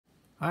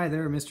Hi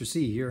there, Mr.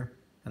 C here,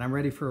 and I'm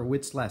ready for a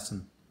WITS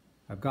lesson.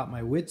 I've got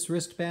my WITS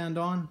wristband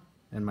on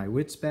and my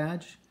WITS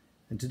badge,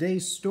 and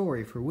today's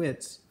story for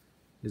WITS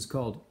is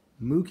called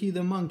Mookey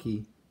the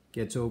Monkey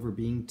Gets Over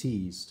Being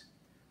Teased.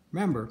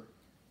 Remember,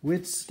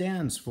 WITS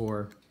stands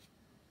for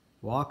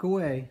walk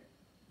away,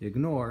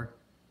 ignore,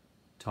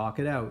 talk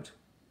it out,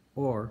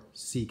 or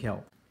seek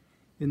help.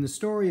 In the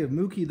story of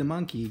Mookey the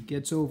Monkey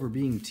Gets Over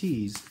Being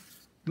Teased,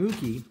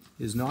 Mookey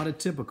is not a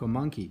typical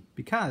monkey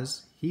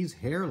because he's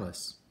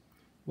hairless.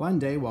 One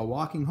day, while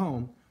walking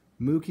home,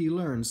 Mookey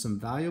learns some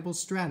valuable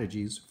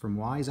strategies from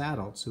wise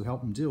adults who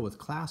help him deal with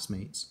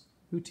classmates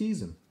who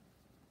tease him.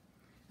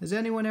 Has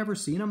anyone ever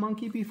seen a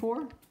monkey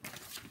before?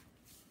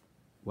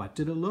 What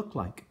did it look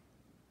like?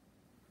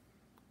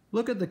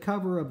 Look at the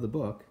cover of the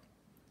book.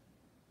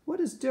 What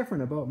is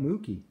different about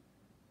Mookey?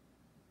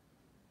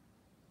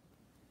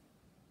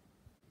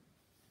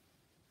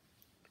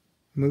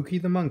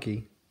 Mookey the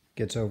Monkey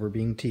Gets Over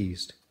Being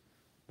Teased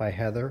by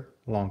Heather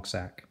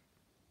Lonczack.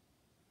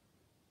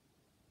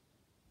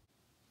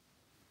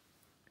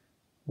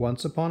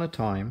 Once upon a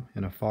time,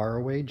 in a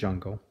faraway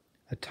jungle,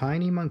 a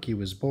tiny monkey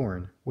was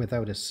born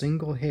without a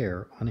single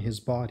hair on his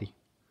body.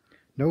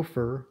 No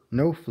fur,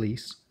 no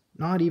fleece,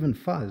 not even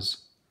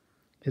fuzz.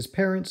 His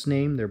parents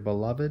named their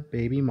beloved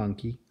baby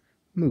monkey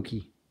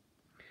Mookey.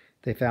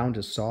 They found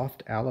his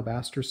soft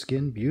alabaster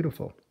skin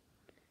beautiful.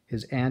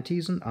 His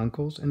aunties and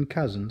uncles and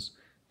cousins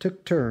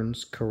took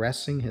turns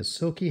caressing his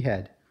silky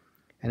head,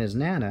 and his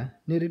Nana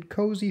knitted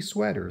cozy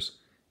sweaters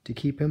to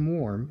keep him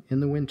warm in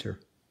the winter.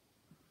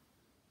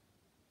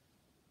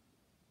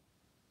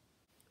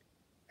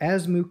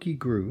 As Mookey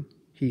grew,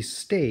 he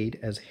stayed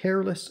as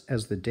hairless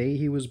as the day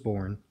he was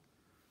born.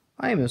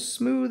 "I am as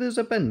smooth as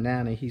a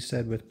banana," he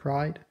said with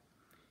pride.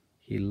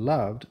 He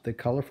loved the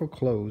colorful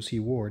clothes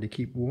he wore to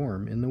keep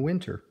warm in the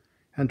winter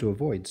and to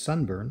avoid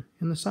sunburn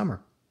in the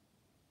summer.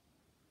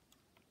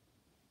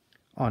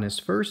 On his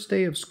first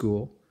day of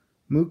school,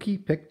 Mookey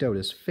picked out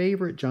his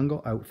favorite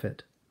jungle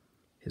outfit.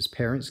 His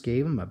parents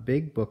gave him a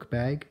big book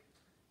bag.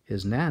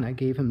 His Nana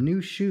gave him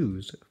new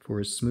shoes for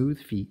his smooth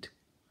feet.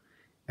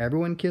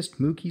 Everyone kissed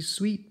Mookey's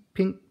sweet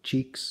pink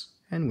cheeks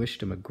and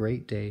wished him a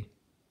great day.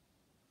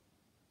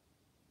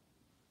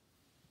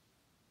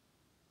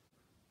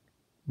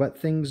 But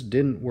things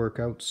didn't work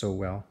out so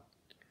well.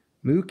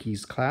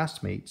 Mookey's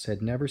classmates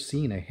had never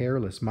seen a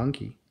hairless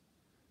monkey.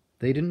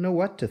 They didn't know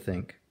what to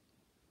think.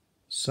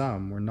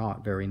 Some were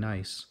not very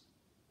nice.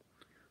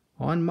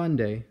 On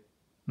Monday,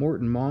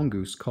 Morton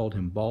Mongoose called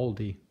him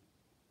Baldy.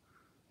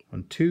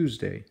 On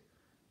Tuesday,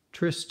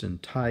 Tristan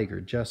Tiger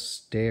just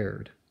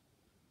stared.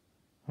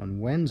 On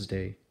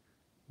Wednesday,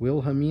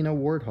 Wilhelmina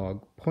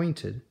Warthog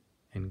pointed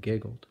and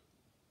giggled.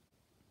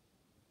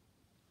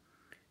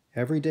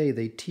 Every day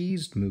they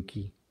teased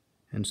Mookey,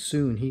 and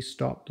soon he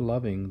stopped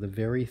loving the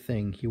very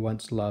thing he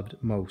once loved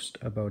most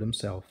about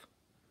himself.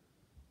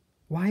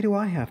 "Why do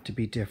I have to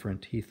be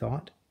different?" he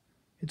thought.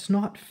 "It's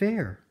not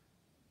fair."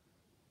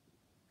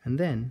 And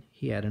then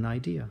he had an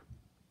idea.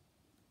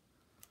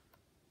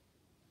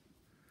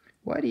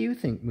 Why do you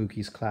think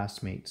Mookey's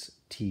classmates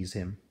tease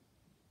him?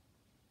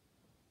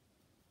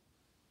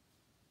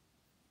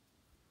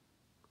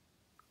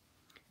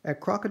 At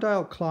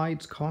Crocodile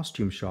Clyde's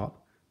costume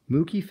shop,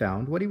 Mookey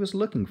found what he was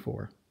looking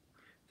for.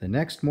 The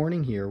next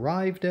morning he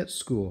arrived at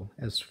school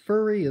as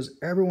furry as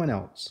everyone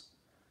else.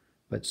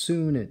 But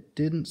soon it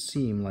didn't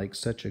seem like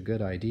such a good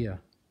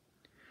idea.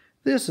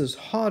 "This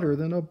is hotter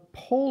than a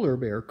polar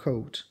bear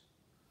coat."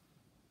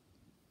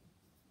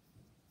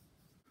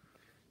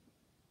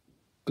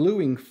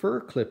 Gluing fur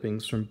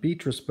clippings from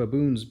Beatrice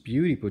Baboon's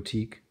beauty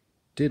boutique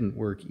didn't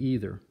work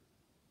either.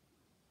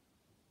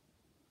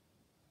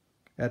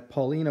 At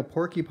Paulina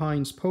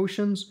Porcupine's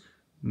Potions,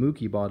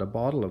 Mookey bought a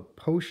bottle of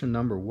potion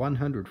number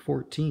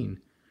 114,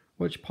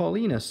 which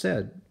Paulina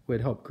said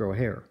would help grow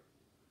hair.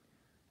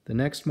 The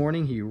next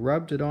morning he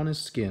rubbed it on his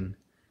skin,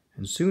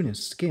 and soon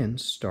his skin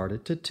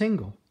started to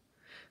tingle.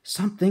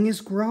 "Something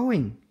is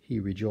growing," he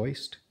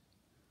rejoiced.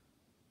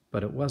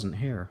 But it wasn't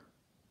hair.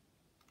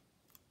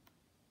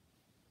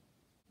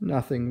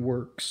 "Nothing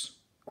works,"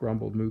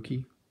 grumbled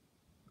Mookey.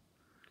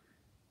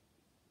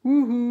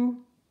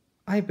 "Woohoo!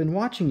 I've been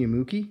watching you,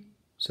 Mookey,"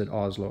 said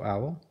Oslo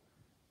Owl.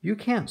 "You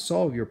can't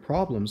solve your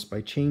problems by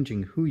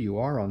changing who you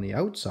are on the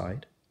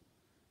outside,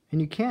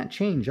 and you can't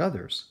change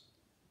others.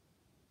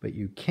 But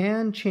you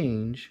can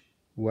change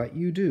what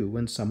you do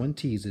when someone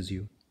teases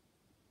you."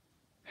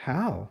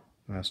 "How?"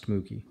 asked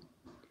Mookey.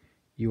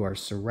 "You are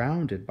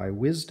surrounded by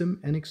wisdom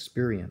and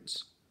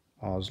experience,"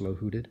 Oslo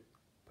hooted,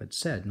 but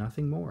said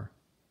nothing more.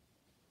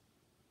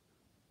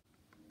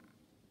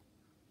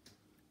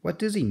 "What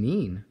does he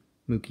mean?"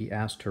 Mookey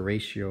asked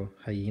Horatio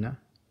Hyena.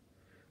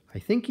 "I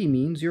think he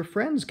means your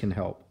friends can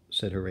help,"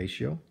 said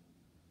Horatio.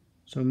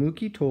 So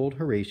Mookey told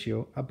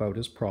Horatio about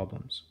his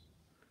problems.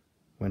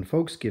 "When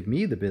folks give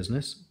me the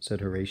business,"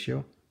 said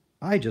Horatio,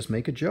 "I just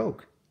make a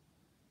joke.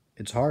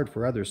 It's hard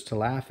for others to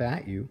laugh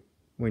at you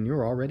when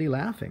you're already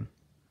laughing."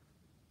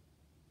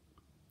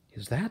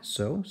 "Is that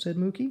so?" said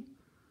Mookey.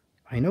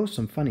 "I know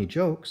some funny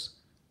jokes,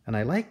 and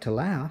I like to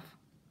laugh.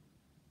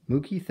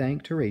 Mookey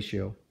thanked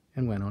Horatio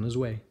and went on his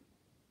way.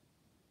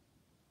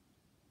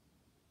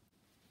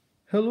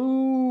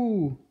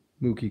 "Hello!"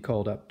 Mookey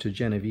called up to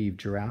Genevieve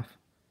Giraffe.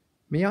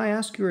 "May I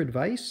ask your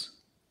advice?"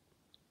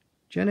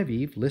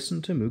 Genevieve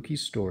listened to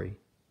Mookey's story.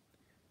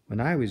 "When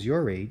I was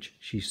your age,"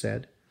 she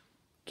said,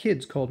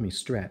 "kids called me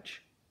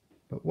Stretch.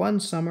 But one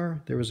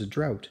summer there was a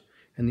drought,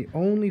 and the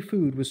only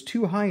food was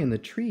too high in the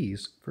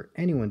trees for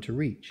anyone to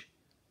reach.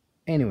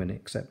 Anyone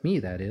except me,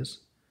 that is.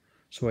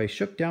 So I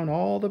shook down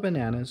all the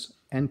bananas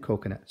and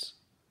coconuts.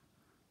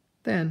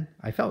 Then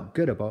I felt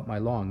good about my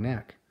long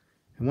neck,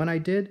 and when I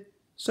did,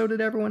 so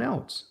did everyone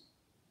else.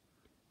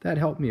 That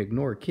helped me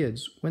ignore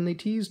kids when they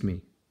teased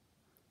me."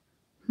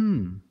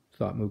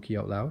 Thought Mookey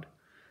out loud.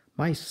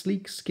 "My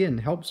sleek skin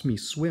helps me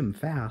swim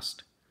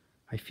fast.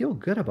 I feel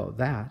good about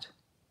that."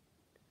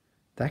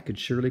 "That could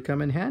surely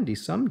come in handy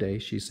someday,"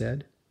 she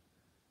said.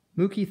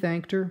 Mookey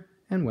thanked her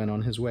and went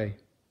on his way.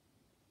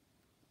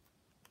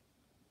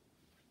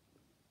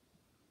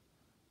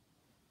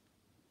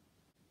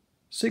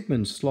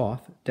 Sigmund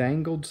Sloth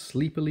dangled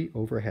sleepily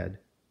overhead.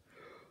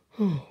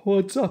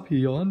 "What's up?" he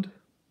yawned.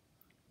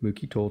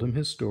 Mookey told him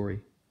his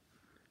story.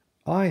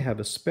 "I have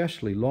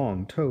especially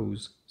long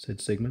toes," said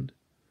Sigmund.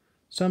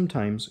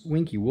 "Sometimes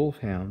Winky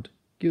Wolfhound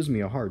gives me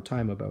a hard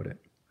time about it.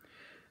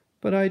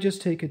 But I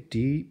just take a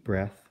deep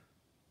breath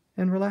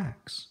and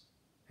relax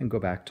and go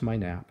back to my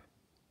nap.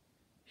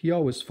 He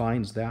always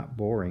finds that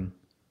boring,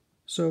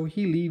 so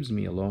he leaves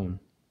me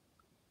alone.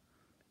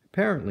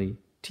 Apparently,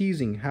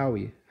 teasing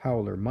Howie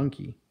Howler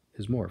Monkey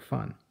is more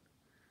fun."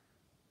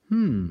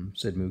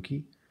 Said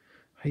Mookey.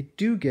 "I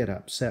do get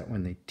upset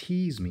when they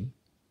tease me.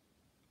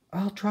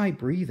 I'll try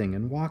breathing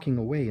and walking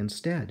away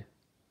instead."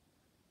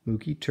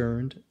 Mookey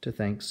turned to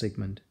thank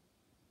Sigmund,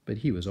 but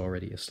he was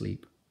already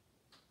asleep.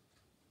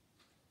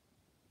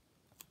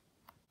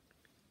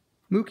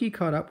 Mookey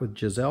caught up with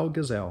Giselle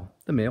Gazelle,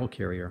 the mail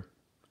carrier.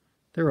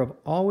 There have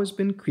always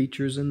been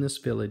creatures in this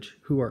village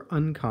who are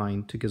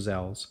unkind to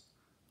gazelles.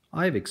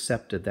 "I've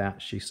accepted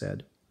that," she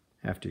said,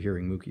 after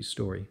hearing Mookey's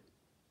story.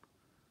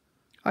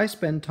 "I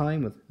spend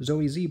time with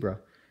Zoe Zebra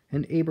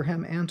and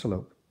Abraham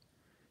Antelope.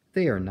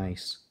 They are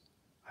nice.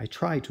 I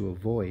try to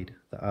avoid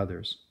the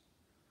others."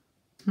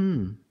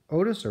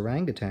 Otis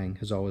Orangutan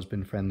has always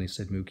been friendly,"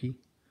 said Mookey.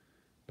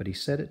 But he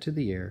said it to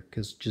the air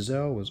because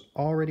Giselle was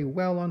already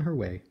well on her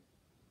way.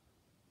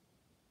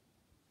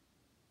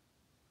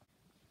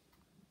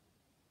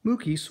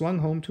 Mookey swung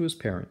home to his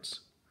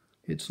parents.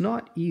 "It's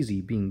not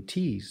easy being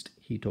teased,"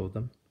 he told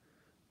them.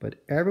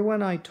 "But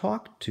everyone I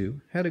talked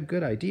to had a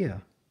good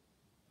idea."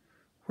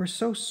 "We're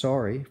so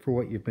sorry for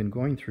what you've been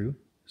going through,"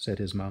 said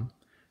his mom.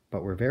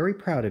 "But we're very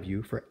proud of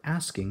you for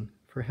asking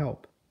for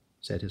help,"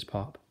 said his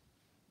pop.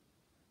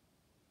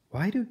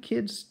 "Why do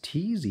kids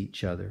tease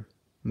each other?"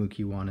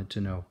 Mookey wanted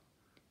to know.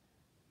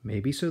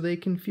 "Maybe so they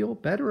can feel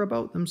better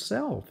about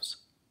themselves,"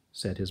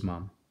 said his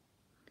mom.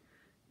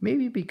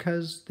 "Maybe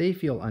because they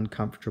feel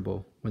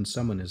uncomfortable when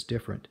someone is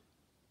different,"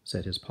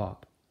 said his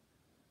pop.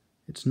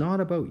 "It's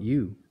not about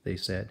you," they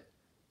said.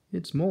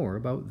 "It's more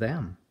about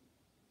them."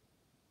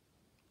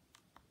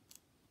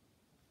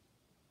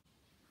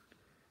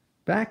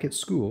 Back at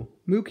school,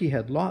 Mookey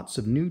had lots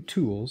of new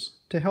tools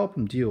to help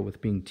him deal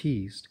with being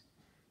teased.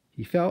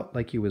 He felt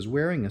like he was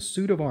wearing a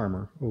suit of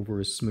armor over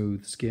his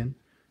smooth skin,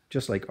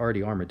 just like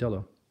Artie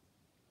Armadillo.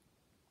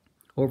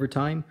 Over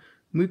time,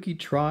 Mookey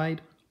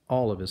tried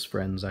all of his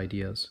friends'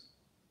 ideas.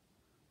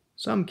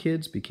 Some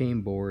kids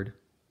became bored.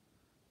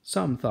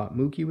 Some thought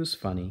Mookey was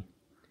funny,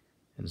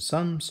 and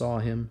some saw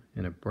him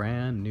in a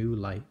brand new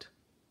light.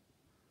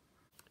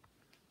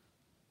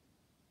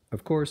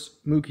 Of course,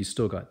 Mookey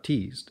still got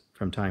teased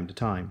from time to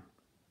time,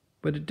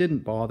 but it didn't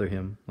bother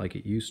him like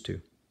it used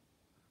to.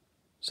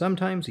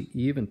 Sometimes he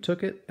even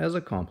took it as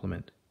a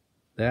compliment.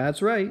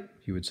 "That's right,"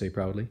 he would say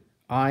proudly.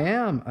 "I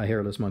am a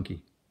hairless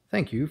monkey.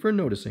 Thank you for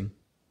noticing."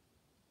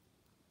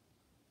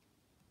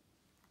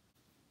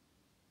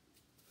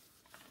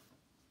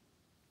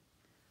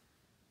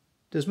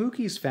 Does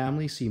Mookey's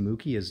family see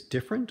Mookey as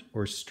different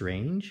or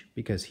strange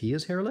because he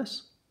is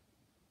hairless?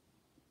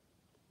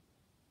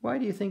 Why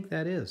do you think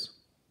that is?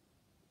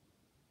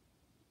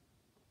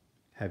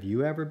 Have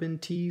you ever been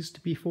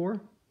teased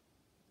before?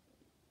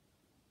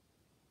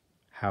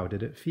 How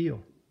did it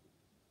feel?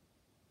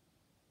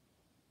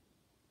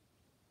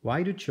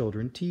 Why do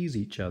children tease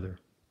each other?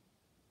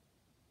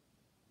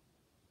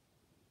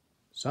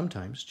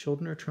 Sometimes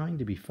children are trying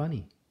to be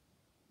funny.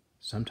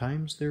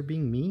 Sometimes they're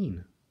being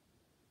mean.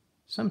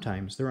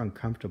 Sometimes they're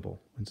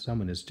uncomfortable when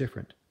someone is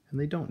different and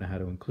they don't know how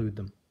to include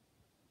them.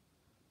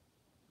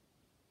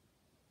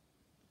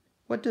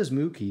 What does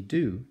Mookey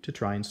do to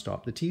try and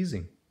stop the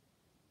teasing?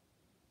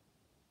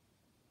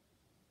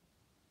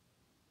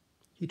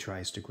 He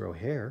tries to grow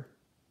hair.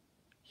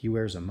 He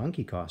wears a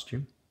monkey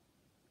costume.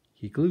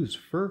 He glues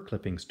fur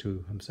clippings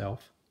to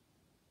himself.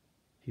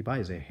 He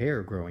buys a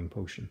hair growing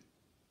potion.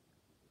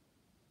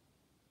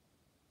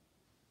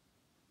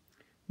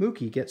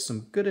 Mookey gets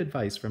some good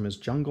advice from his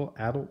jungle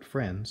adult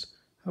friends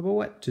about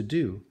what to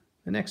do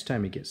the next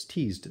time he gets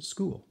teased at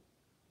school.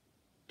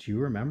 Do you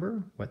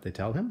remember what they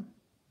tell him?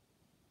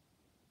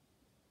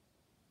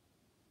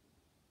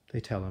 They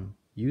tell him,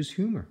 use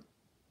humor.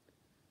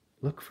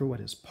 Look for what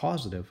is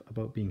positive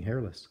about being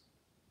hairless.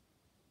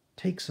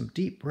 Take some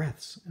deep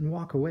breaths and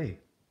walk away.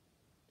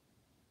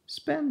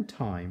 Spend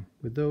time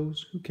with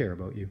those who care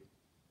about you.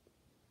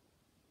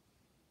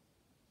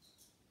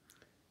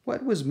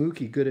 What was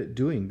Mookey good at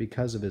doing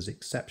because of his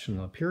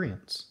exceptional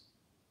appearance?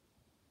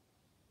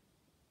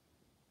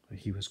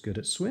 He was good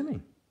at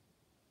swimming.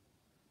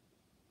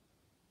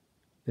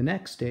 The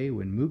next day,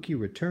 when Mookey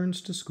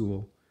returns to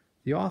school,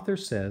 the author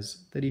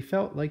says that he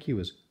felt like he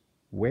was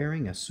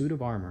wearing a suit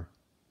of armor.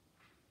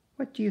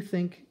 What do you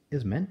think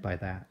is meant by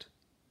that?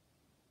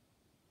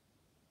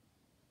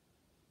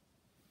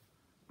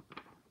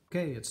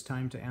 Okay, it's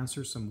time to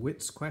answer some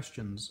WITS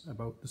questions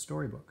about the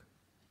storybook.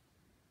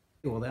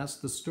 Well, that's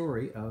the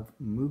story of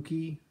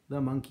Mookey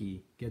the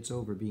monkey gets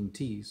over being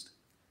teased.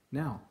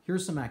 Now,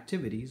 here's some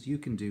activities you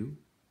can do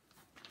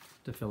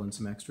to fill in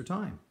some extra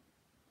time.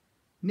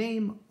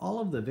 Name all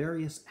of the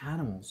various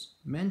animals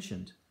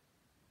mentioned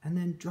and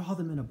then draw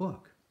them in a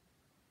book.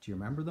 Do you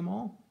remember them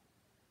all?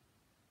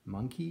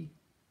 Monkey,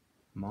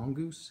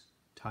 mongoose,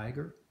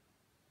 tiger,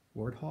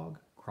 warthog,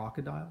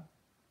 crocodile,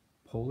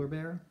 polar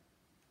bear,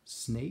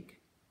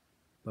 snake,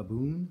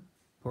 baboon,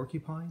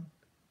 porcupine,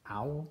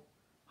 owl,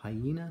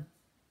 hyena,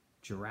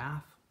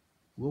 giraffe,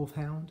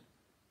 wolfhound,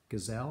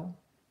 gazelle,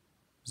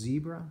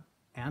 zebra,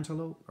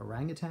 antelope,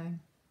 orangutan,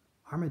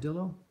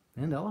 armadillo,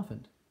 and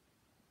elephant.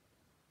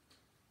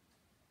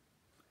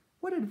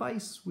 What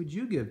advice would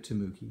you give to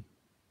Mookey?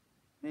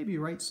 Maybe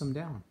write some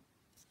down.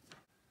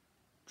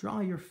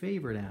 Draw your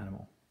favorite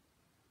animal.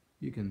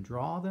 You can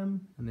draw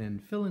them and then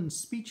fill in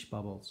speech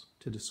bubbles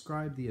to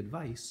describe the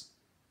advice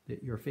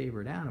that your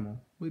favorite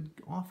animal would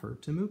offer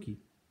to Mookey.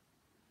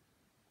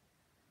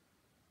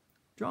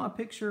 Draw a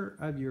picture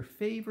of your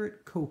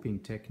favorite coping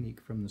technique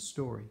from the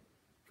story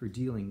for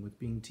dealing with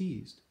being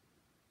teased.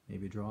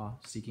 Maybe draw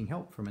seeking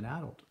help from an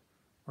adult,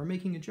 or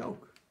making a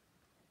joke,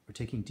 or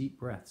taking deep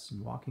breaths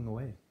and walking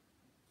away.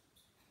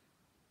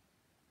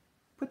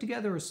 Put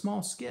together a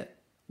small skit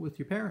with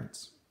your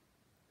parents.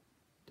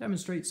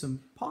 Demonstrate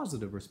some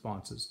positive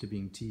responses to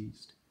being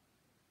teased.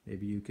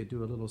 Maybe you could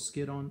do a little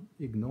skit on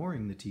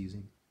ignoring the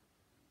teasing,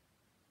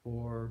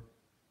 or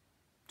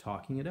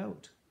talking it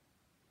out,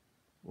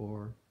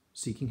 or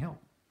seeking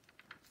help.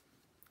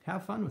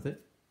 Have fun with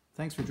it.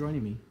 Thanks for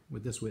joining me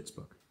with this WITS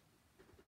book.